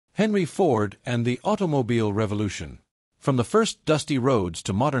Henry Ford and the automobile revolution. From the first dusty roads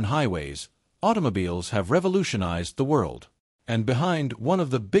to modern highways, automobiles have revolutionized the world. And behind one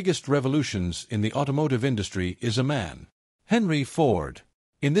of the biggest revolutions in the automotive industry is a man, Henry Ford.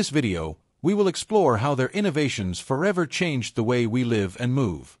 In this video, we will explore how their innovations forever changed the way we live and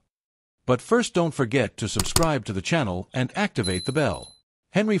move. But first, don't forget to subscribe to the channel and activate the bell.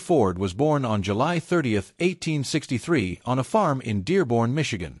 Henry Ford was born on July 30, 1863, on a farm in Dearborn,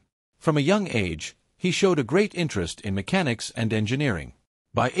 Michigan. From a young age, he showed a great interest in mechanics and engineering.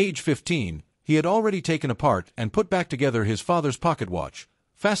 By age 15, he had already taken apart and put back together his father's pocket watch,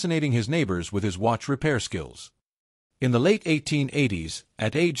 fascinating his neighbors with his watch repair skills. In the late 1880s,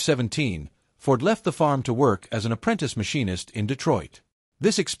 at age 17, Ford left the farm to work as an apprentice machinist in Detroit.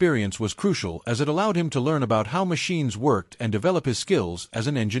 This experience was crucial as it allowed him to learn about how machines worked and develop his skills as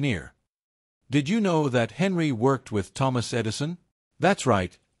an engineer. Did you know that Henry worked with Thomas Edison? That's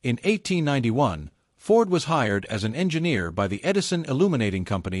right. In 1891, Ford was hired as an engineer by the Edison Illuminating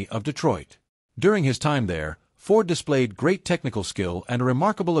Company of Detroit. During his time there, Ford displayed great technical skill and a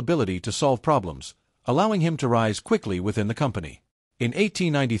remarkable ability to solve problems, allowing him to rise quickly within the company. In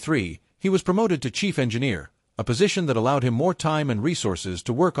 1893, he was promoted to chief engineer, a position that allowed him more time and resources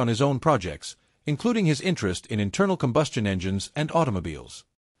to work on his own projects, including his interest in internal combustion engines and automobiles.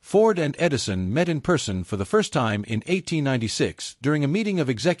 Ford and Edison met in person for the first time in 1896 during a meeting of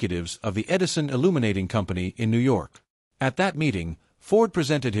executives of the Edison Illuminating Company in New York. At that meeting, Ford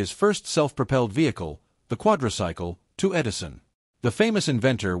presented his first self-propelled vehicle, the quadricycle, to Edison. The famous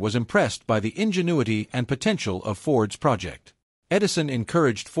inventor was impressed by the ingenuity and potential of Ford's project. Edison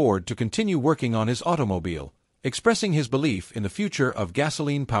encouraged Ford to continue working on his automobile, expressing his belief in the future of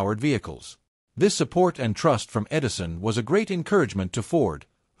gasoline-powered vehicles. This support and trust from Edison was a great encouragement to Ford,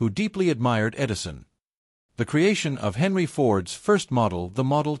 who deeply admired Edison. The creation of Henry Ford's first model, the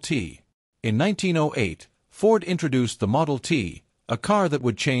Model T. In 1908, Ford introduced the Model T, a car that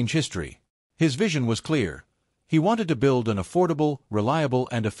would change history. His vision was clear. He wanted to build an affordable, reliable,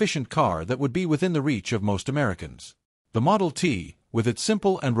 and efficient car that would be within the reach of most Americans. The Model T, with its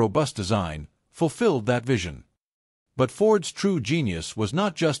simple and robust design, fulfilled that vision. But Ford's true genius was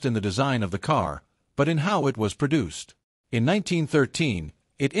not just in the design of the car, but in how it was produced. In 1913,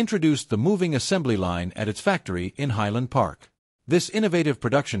 it introduced the moving assembly line at its factory in Highland Park. This innovative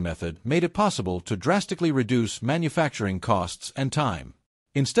production method made it possible to drastically reduce manufacturing costs and time.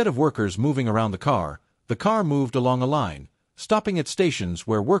 Instead of workers moving around the car moved along a line, stopping at stations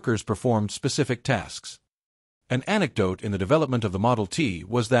where workers performed specific tasks. An anecdote in the development of the Model T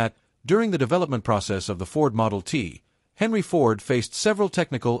was that, during the development process of the Ford Model T, Henry Ford faced several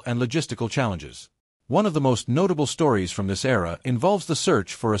technical and logistical challenges. One of the most notable stories from this era involves the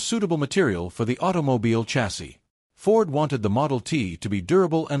search for a suitable material for the automobile chassis. Ford wanted the Model T to be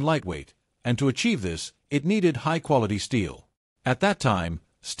durable and lightweight, and to achieve this, it needed high-quality steel. At that time,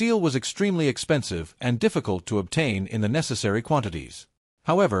 steel was extremely expensive and difficult to obtain in the necessary quantities.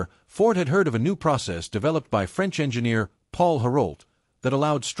 However, Ford had heard of a new process developed by French engineer Paul Héroult that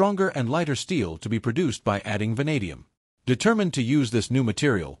allowed stronger and lighter steel to be produced by adding vanadium. Determined to use this new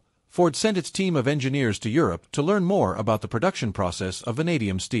material, Ford sent its team of engineers to Europe to learn more about the production process of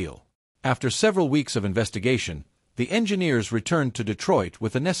vanadium steel. After several weeks of investigation, the engineers returned to Detroit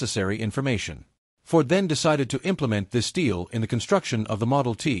with the necessary information. Ford then decided to implement this steel in the construction of the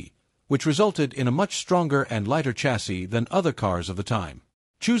Model T, which resulted in a much stronger and lighter chassis than other cars of the time.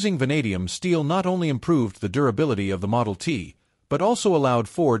 Choosing vanadium steel not only improved the durability of the Model T, but also allowed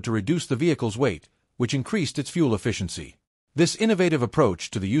Ford to reduce the vehicle's weight, which increased its fuel efficiency. This innovative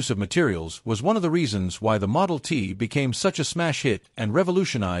approach to the use of materials was one of the reasons why the Model T became such a smash hit and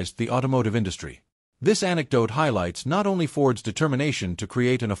revolutionized the automotive industry. This anecdote highlights not only Ford's determination to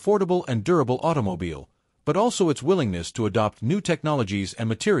create an affordable and durable automobile, but also its willingness to adopt new technologies and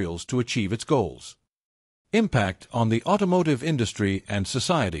materials to achieve its goals. Impact on the automotive industry and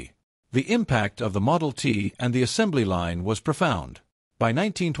society. The impact of the Model T and the assembly line was profound. By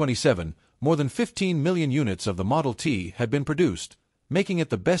 1927, more than 15 million units of the Model T had been produced, making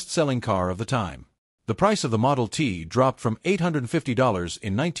it the best-selling car of the time. The price of the Model T dropped from $850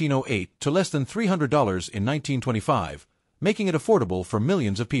 in 1908 to less than $300 in 1925, making it affordable for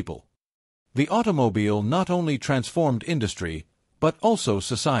millions of people. The automobile not only transformed industry, but also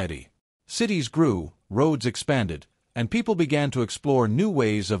society. Cities grew, roads expanded, and people began to explore new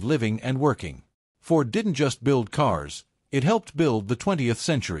ways of living and working. Ford didn't just build cars, it helped build the 20th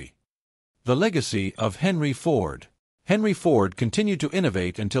century. The legacy of Henry Ford. Henry Ford continued to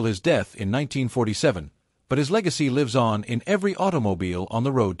innovate until his death in 1947, but his legacy lives on in every automobile on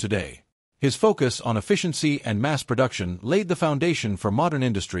the road today. His focus on efficiency and mass production laid the foundation for modern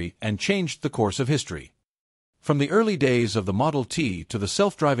industry and changed the course of history. From the early days of the Model T to the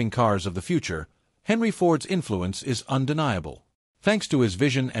self-driving cars of the future, Henry Ford's influence is undeniable. Thanks to his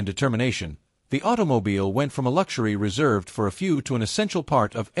vision and determination, the automobile went from a luxury reserved for a few to an essential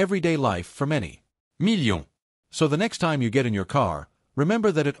part of everyday life for many. Millions. So the next time you get in your car,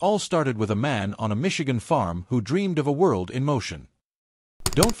 remember that it all started with a man on a Michigan farm who dreamed of a world in motion.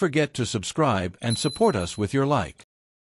 Don't forget to subscribe and support us with your like.